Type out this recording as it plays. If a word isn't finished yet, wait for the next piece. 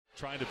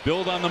Trying to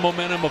build on the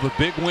momentum of a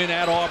big win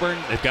at Auburn.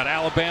 They've got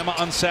Alabama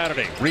on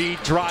Saturday.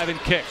 Reed drive and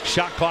kick.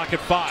 Shot clock at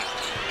 5.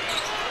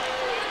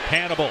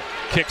 Hannibal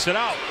kicks it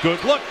out.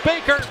 Good look.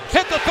 Baker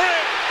hit the three.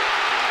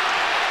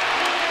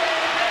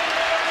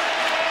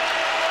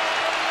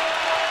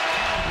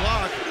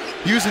 Block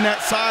using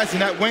that size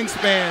and that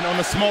wingspan on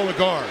the smaller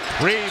guard.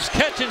 Reeves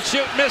catch and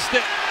shoot, missed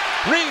it.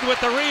 Reed with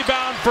the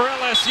rebound for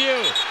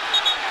LSU.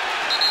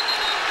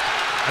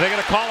 Are they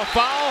going to call a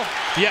foul?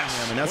 Yes.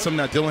 Yeah, I mean, that's something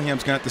that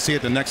Dillingham's going to have to see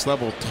at the next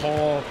level.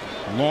 Tall,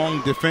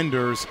 long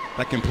defenders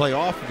that can play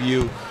off of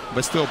you,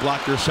 but still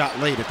block your shot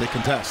late if they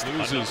contest.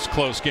 Loses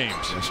close games.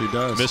 Yes, he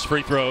does. Missed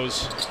free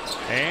throws.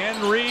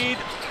 And Reed,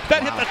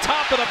 that hit the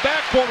top of the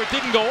backboard. It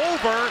didn't go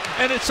over,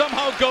 and it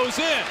somehow goes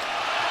in.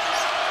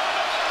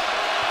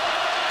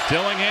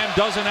 Dillingham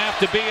doesn't have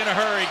to be in a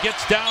hurry.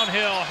 Gets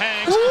downhill,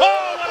 hangs. Ooh.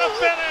 Oh, what a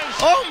finish!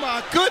 Oh,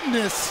 my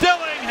goodness.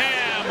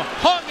 Dillingham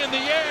hung in the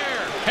air.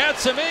 Had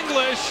some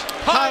English.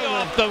 High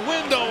off the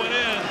window and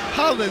in.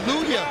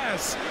 Hallelujah.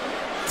 Yes.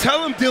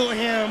 Tell him,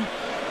 Dillingham.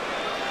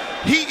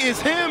 He is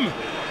him.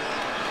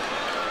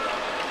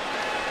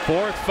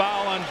 4th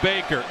foul on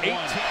Baker. 18.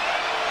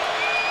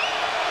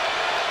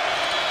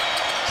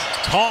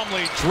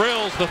 Calmly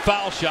drills the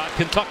foul shot.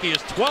 Kentucky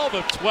is 12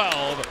 of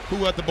 12.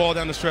 Who had the ball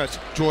down the stretch?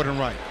 Jordan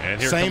Wright.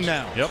 And here Same comes,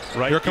 now. Yep,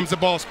 right. Here comes the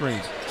ball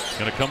screen.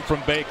 Going to come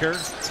from Baker.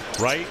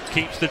 Wright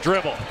keeps the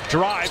dribble.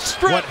 Drive,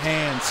 strip. What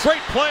hands. Great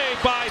play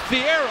by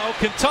Thiero.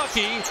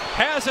 Kentucky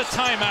has a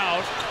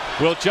timeout.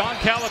 Will John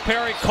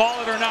Calipari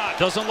call it or not?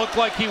 Doesn't look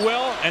like he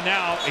will. And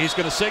now he's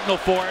going to signal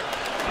for it.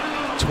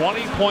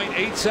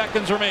 20.8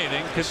 seconds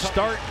remaining. Can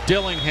start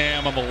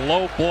Dillingham on the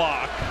low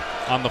block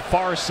on the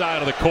far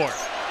side of the court.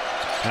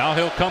 Now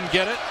he'll come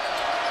get it.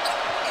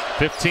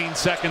 15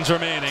 seconds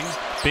remaining.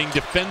 Being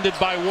defended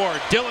by Ward.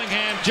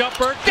 Dillingham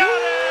jumper.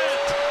 Got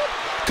it!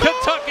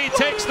 Kentucky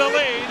takes the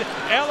lead.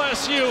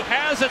 LSU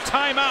has a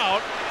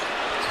timeout.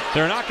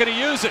 They're not going to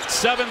use it.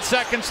 7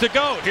 seconds to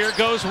go. Here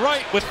goes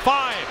Wright with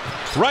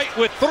 5. Wright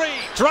with 3.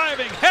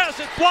 Driving.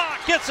 Has it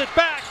blocked. Gets it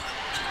back.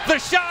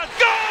 The shot.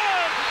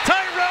 Good!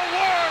 Tyrell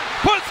Ward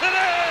puts it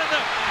in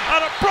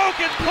on a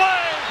broken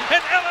play.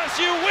 And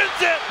LSU wins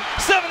it.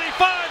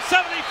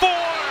 75-74.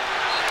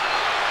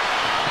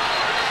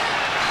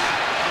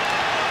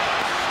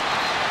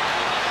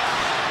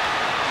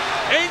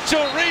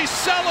 Angel Reese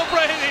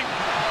celebrating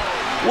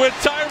with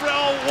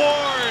Tyrell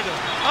Ward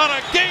on a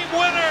game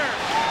winner.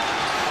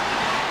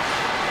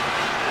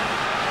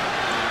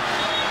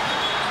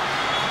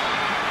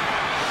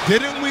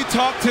 Didn't we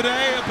talk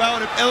today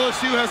about if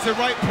LSU has the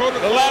right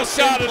protocol? The last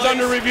shot is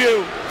under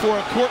review for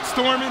a court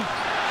storming.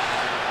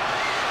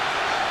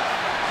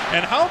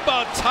 And how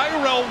about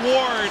Tyrell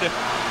Ward?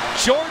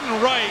 Jordan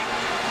Wright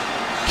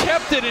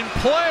kept it in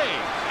play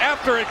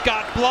after it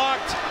got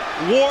blocked.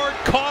 Ward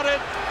caught it.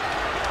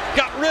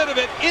 Got rid of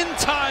it in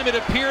time. It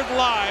appeared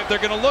live. They're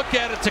going to look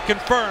at it to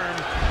confirm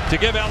to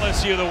give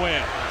LSU the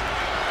win.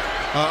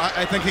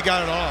 I think he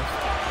got it off.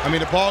 I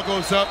mean, the ball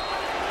goes up.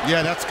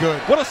 Yeah, that's good.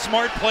 What a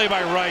smart play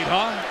by Wright,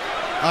 huh?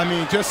 I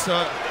mean, just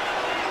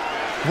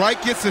Wright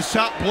gets the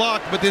shot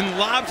blocked, but then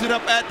lobs it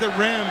up at the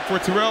rim for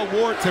Tyrell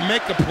Ward to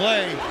make a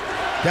play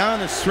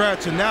down the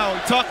stretch. And now we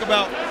talk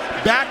about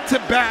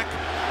back-to-back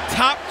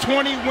top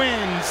 20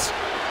 wins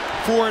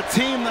for a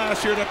team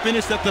last year that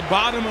finished at the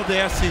bottom of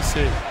the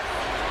SEC.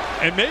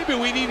 And maybe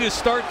we need to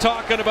start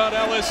talking about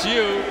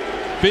LSU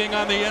being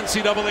on the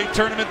NCAA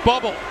tournament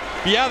bubble.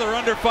 Yeah, they're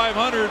under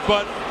 500,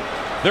 but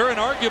they're in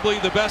arguably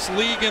the best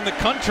league in the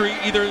country,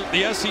 either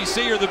the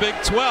SEC or the Big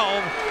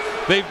 12.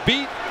 They've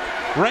beat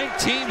ranked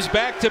teams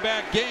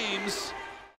back-to-back games.